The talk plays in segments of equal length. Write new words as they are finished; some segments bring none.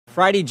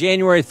Friday,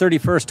 January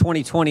 31st,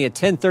 2020 at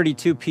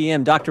 10:32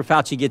 p.m., Dr.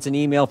 Fauci gets an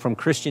email from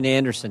Christian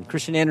Anderson.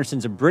 Christian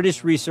Anderson's a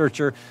British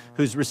researcher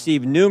who's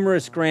received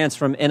numerous grants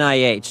from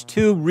NIH.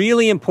 Two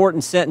really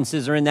important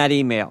sentences are in that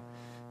email.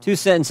 Two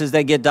sentences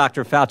that get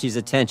Dr. Fauci's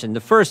attention.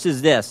 The first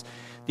is this: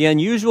 the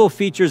unusual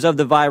features of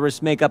the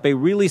virus make up a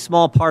really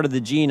small part of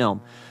the genome.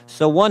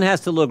 So one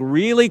has to look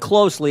really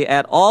closely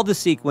at all the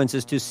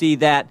sequences to see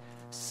that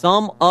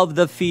some of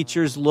the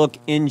features look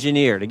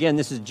engineered. Again,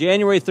 this is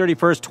January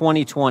 31st,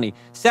 2020.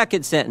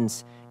 Second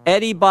sentence: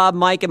 Eddie, Bob,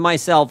 Mike, and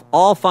myself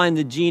all find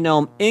the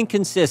genome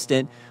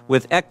inconsistent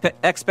with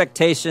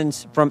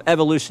expectations from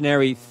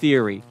evolutionary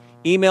theory.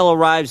 Email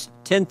arrives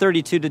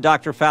 10:32 to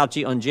Dr.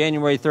 Fauci on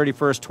January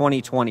 31st,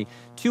 2020.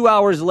 2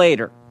 hours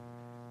later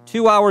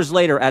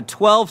at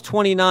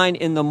 12:29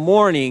 in the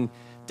morning,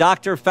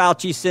 Dr.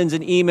 Fauci sends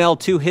an email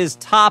to his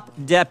top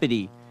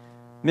deputy,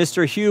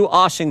 Mr. Hugh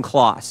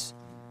Auchincloss.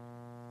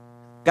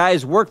 Guy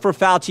has worked for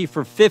Fauci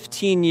for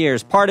 15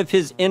 years, part of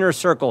his inner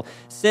circle.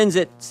 Sends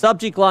it,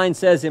 subject line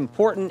says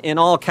important in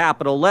all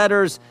capital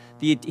letters.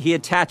 He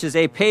attaches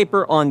a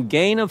paper on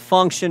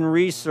gain-of-function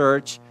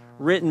research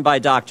written by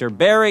Dr.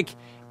 Barrick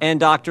and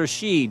Dr.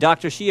 Shi.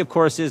 Dr. Shi, of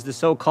course, is the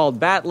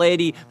so-called Bat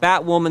Lady,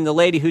 Batwoman, the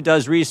lady who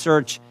does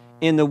research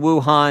in the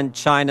Wuhan,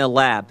 China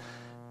lab.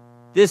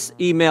 This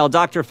email,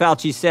 Dr.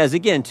 Fauci says,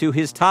 again, to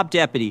his top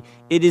deputy,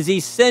 it is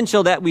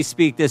essential that we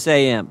speak this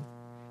AM.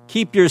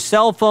 Keep your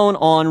cell phone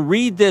on,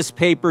 read this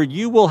paper.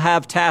 You will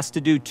have tasks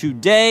to do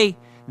today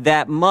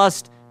that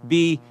must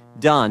be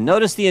done.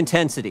 Notice the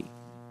intensity.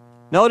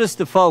 Notice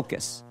the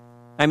focus.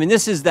 I mean,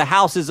 this is the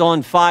house is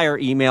on fire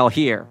email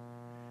here.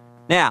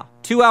 Now,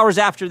 2 hours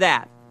after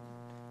that,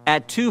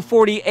 at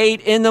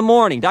 2:48 in the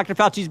morning, Dr.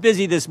 Fauci's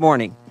busy this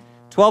morning.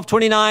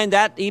 12:29,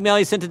 that email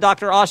he sent to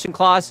Dr.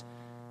 Auchincloss,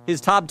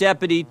 his top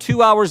deputy.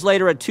 2 hours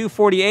later at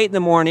 2:48 in the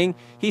morning,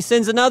 he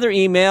sends another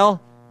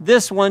email,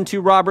 this one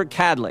to Robert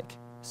Kadlec,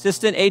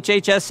 Assistant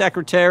HHS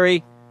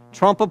Secretary,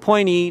 Trump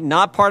appointee,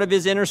 not part of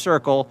his inner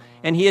circle,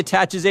 and he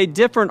attaches a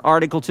different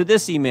article to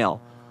this email,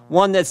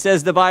 one that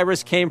says the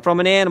virus came from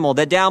an animal,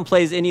 that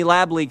downplays any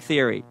lab leak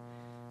theory.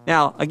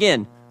 Now,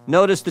 again,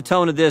 notice the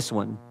tone of this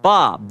one.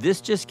 Bob, this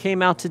just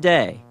came out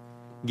today.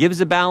 Gives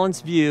a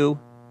balanced view.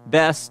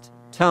 Best,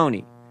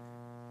 Tony.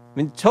 I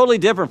mean, totally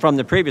different from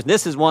the previous.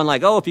 This is one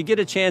like, oh, if you get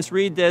a chance,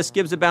 read this,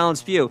 gives a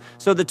balanced view.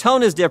 So the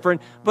tone is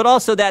different, but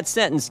also that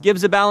sentence,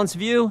 gives a balanced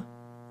view,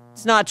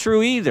 it's not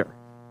true either.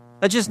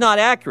 That's just not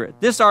accurate.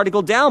 This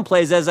article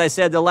downplays, as I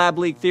said, the lab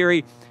leak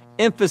theory,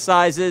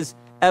 emphasizes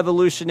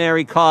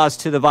evolutionary cause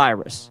to the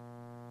virus.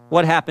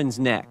 What happens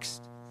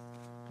next?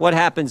 What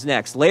happens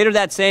next? Later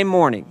that same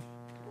morning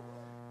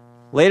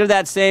at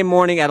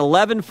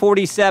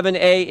 11:47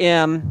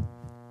 a.m.,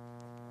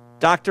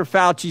 Dr.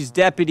 Fauci's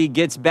deputy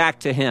gets back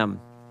to him.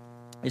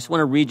 I just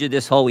want to read you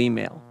this whole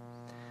email.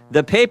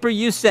 The paper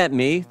you sent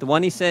me, the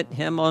one he sent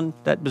him on,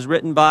 that was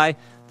written by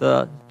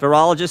the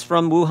virologist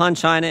from Wuhan,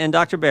 China, and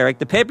Dr. Barrick,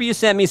 the paper you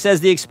sent me says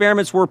the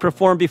experiments were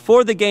performed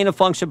before the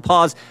gain-of-function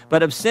pause,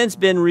 but have since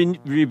been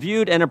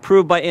reviewed and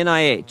approved by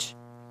NIH.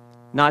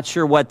 Not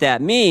sure what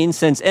that means,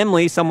 since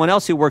Emily, someone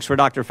else who works for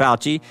Dr.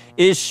 Fauci,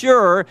 is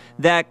sure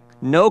that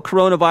no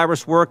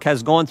coronavirus work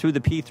has gone through the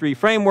P3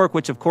 framework,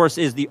 which, of course,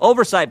 is the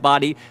oversight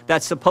body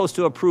that's supposed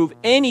to approve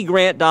any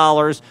grant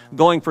dollars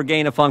going for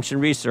gain-of-function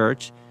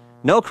research.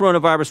 No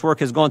coronavirus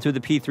work has gone through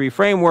the P3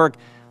 framework.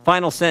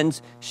 Final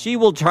sentence, she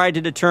will try to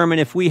determine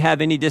if we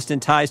have any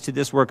distant ties to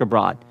this work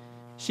abroad.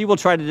 She will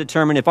try to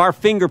determine if our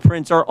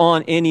fingerprints are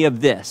on any of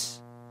this.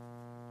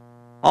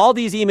 All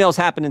these emails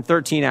happen in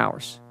 13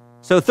 hours.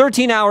 So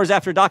 13 hours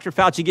after Dr.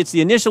 Fauci gets the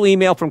initial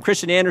email from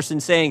Christian Anderson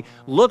saying,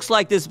 looks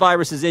like this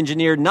virus is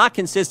engineered, not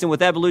consistent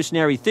with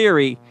evolutionary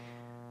theory,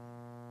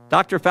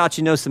 Dr.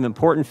 Fauci knows some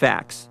important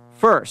facts.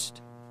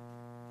 First,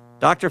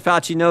 Dr.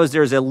 Fauci knows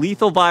there's a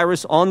lethal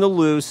virus on the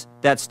loose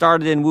that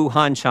started in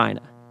Wuhan,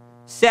 China.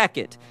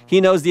 Second, he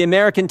knows the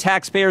American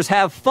taxpayers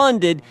have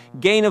funded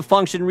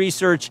gain-of-function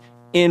research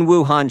in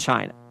Wuhan,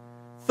 China.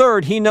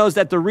 Third, he knows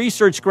that the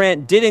research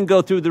grant didn't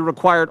go through the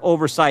required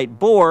oversight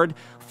board.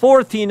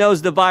 Fourth, he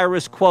knows the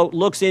virus, quote,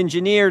 looks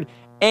engineered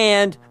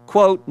and,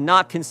 quote,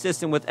 not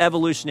consistent with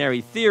evolutionary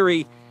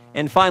theory.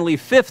 And finally,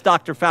 fifth,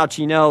 Dr.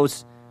 Fauci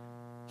knows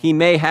he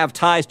may have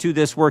ties to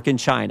this work in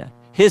China.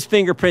 His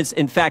fingerprints,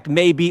 in fact,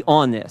 may be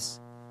on this.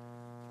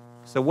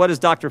 So what does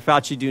Dr.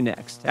 Fauci do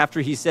next?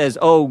 After he says,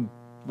 oh,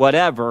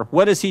 whatever,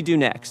 what does he do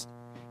next?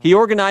 He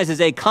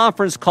organizes a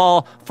conference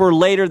call for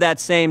later that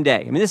same day.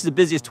 I mean, this is the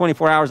busiest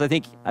 24 hours I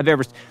think I've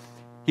ever.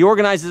 He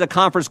organizes a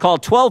conference call,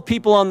 12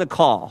 people on the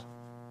call.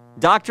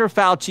 Dr.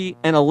 Fauci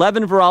and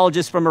 11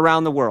 virologists from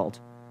around the world.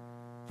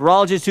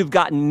 Virologists who've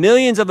gotten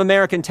millions of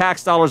American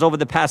tax dollars over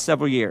the past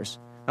several years.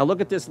 Now look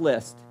at this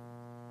list.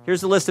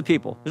 Here's the list of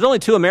people. There's only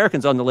 2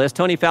 Americans on the list,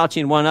 Tony Fauci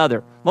and one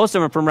other. Most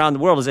of them are from around the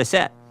world, as I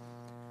said.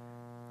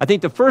 I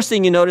think the first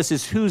thing you notice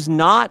is who's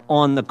not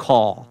on the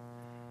call.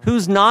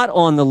 Who's not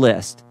on the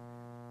list?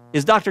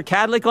 Is Dr.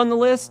 Kadlec on the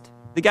list?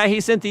 The guy he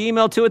sent the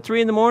email to at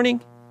 3 in the morning?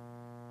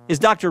 Is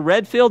Dr.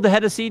 Redfield the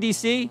head of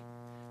CDC?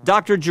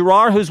 Dr.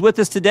 Girard, who's with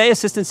us today,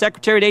 Assistant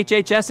Secretary at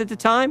HHS at the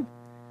time.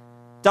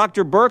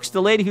 Dr. Birx,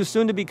 the lady who's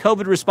soon to be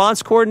COVID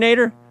response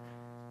coordinator.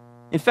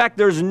 In fact,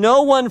 there's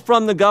no one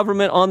from the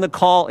government on the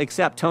call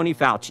except Tony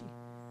Fauci.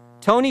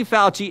 Tony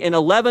Fauci and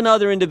 11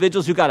 other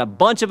individuals who got a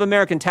bunch of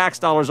American tax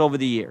dollars over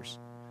the years.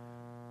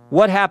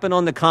 What happened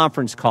on the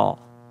conference call?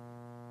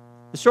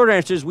 The short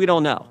answer is we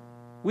don't know.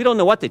 We don't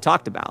know what they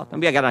talked about. I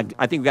mean,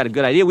 I think we got a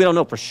good idea. We don't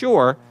know for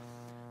sure,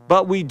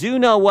 but we do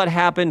know what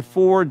happened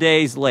 4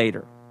 days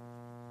later.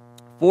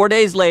 4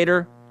 days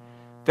later,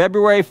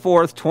 February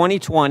 4th,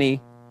 2020,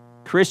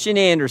 Christian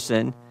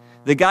Anderson,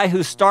 the guy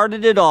who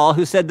started it all,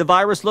 who said the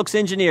virus looks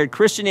engineered,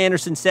 Christian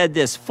Anderson said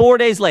this 4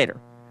 days later.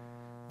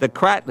 The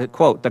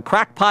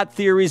crackpot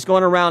theories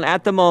going around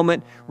at the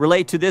moment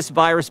relate to this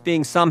virus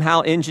being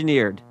somehow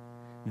engineered.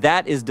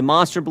 That is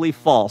demonstrably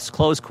false,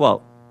 close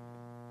quote.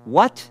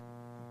 What?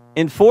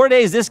 In 4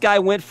 days, this guy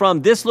went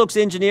from this looks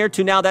engineered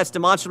to now that's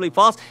demonstrably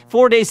false.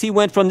 4 days, he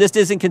went from this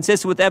isn't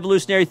consistent with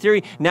evolutionary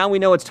theory. Now we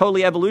know it's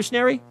totally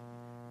evolutionary.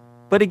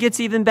 But it gets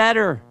even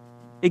better.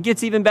 It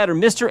gets even better.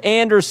 Mr.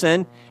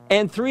 Anderson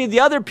and 3 of the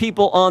other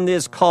people on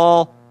this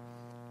call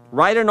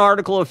write an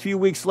article a few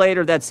weeks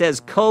later that says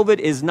COVID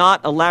is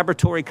not a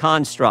laboratory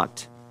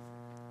construct.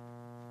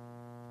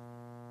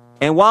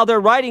 And while they're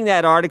writing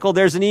that article,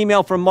 there's an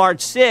email from March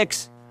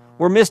 6th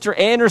where Mr.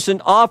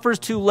 Anderson offers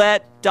to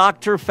let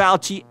Dr.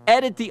 Fauci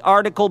edit the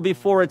article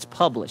before it's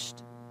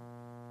published.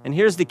 And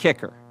here's the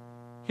kicker.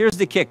 Here's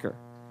the kicker.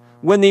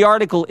 When the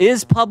article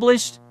is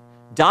published,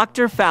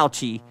 Dr.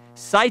 Fauci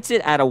cites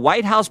it at a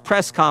White House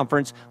press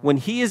conference when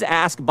he is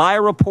asked by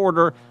a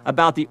reporter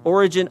about the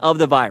origin of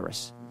the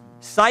virus.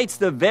 Cites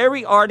the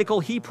very article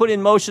he put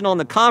in motion on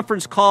the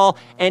conference call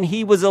and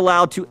he was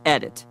allowed to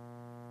edit.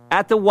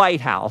 At the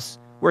White House,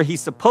 where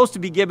he's supposed to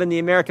be giving the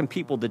American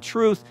people the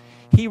truth,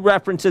 he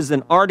references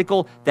an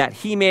article that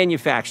he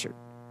manufactured.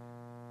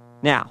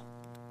 Now,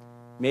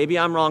 maybe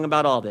I'm wrong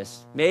about all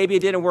this. Maybe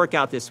it didn't work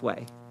out this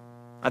way.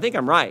 I think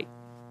I'm right.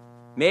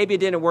 Maybe it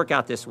didn't work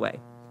out this way.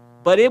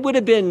 But it would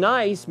have been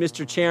nice,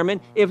 Mr.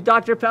 Chairman, if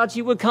Dr.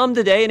 Fauci would come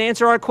today and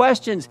answer our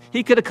questions.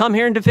 He could have come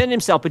here and defended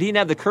himself, but he didn't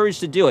have the courage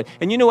to do it.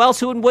 And you know who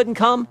else wouldn't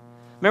come?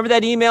 Remember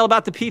that email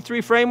about the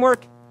P3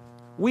 framework?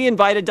 We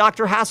invited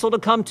Dr. Hassel to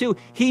come too.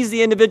 He's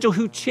the individual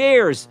who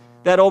chairs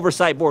that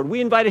oversight board. We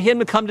invited him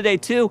to come today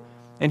too,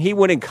 and he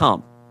wouldn't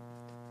come.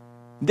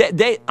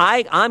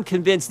 I'm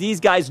convinced these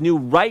guys knew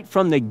right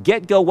from the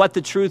get-go what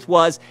the truth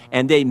was,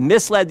 and they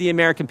misled the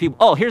American people.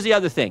 Oh, here's the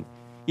other thing.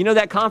 You know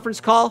that conference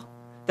call?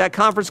 That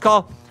conference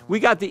call? We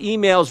got the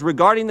emails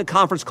regarding the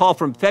conference call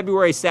from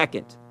February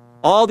 2nd.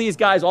 All these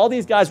guys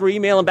were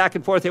emailing back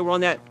and forth. They were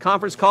on that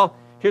conference call.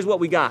 Here's what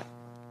we got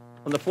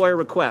on the FOIA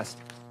request.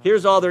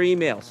 Here's all their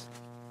emails.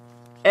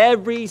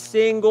 Every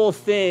single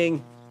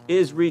thing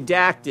is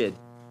redacted.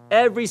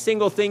 Every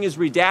single thing is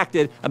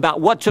redacted about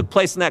what took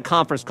place in that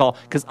conference call,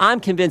 because I'm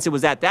convinced it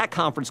was at that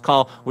conference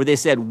call where they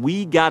said,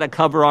 we got to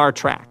cover our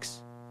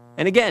tracks.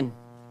 And again,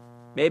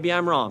 maybe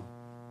I'm wrong.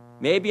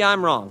 Maybe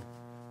I'm wrong.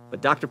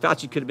 But Dr.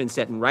 Fauci could have been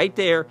sitting right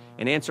there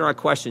and answering our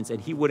questions,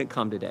 and he wouldn't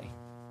come today.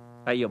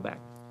 I yield back.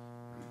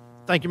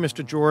 Thank you,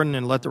 Mr. Jordan,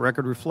 and let the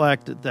record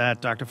reflect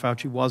that Dr.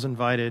 Fauci was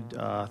invited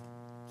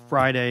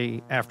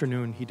Friday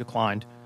afternoon. He declined.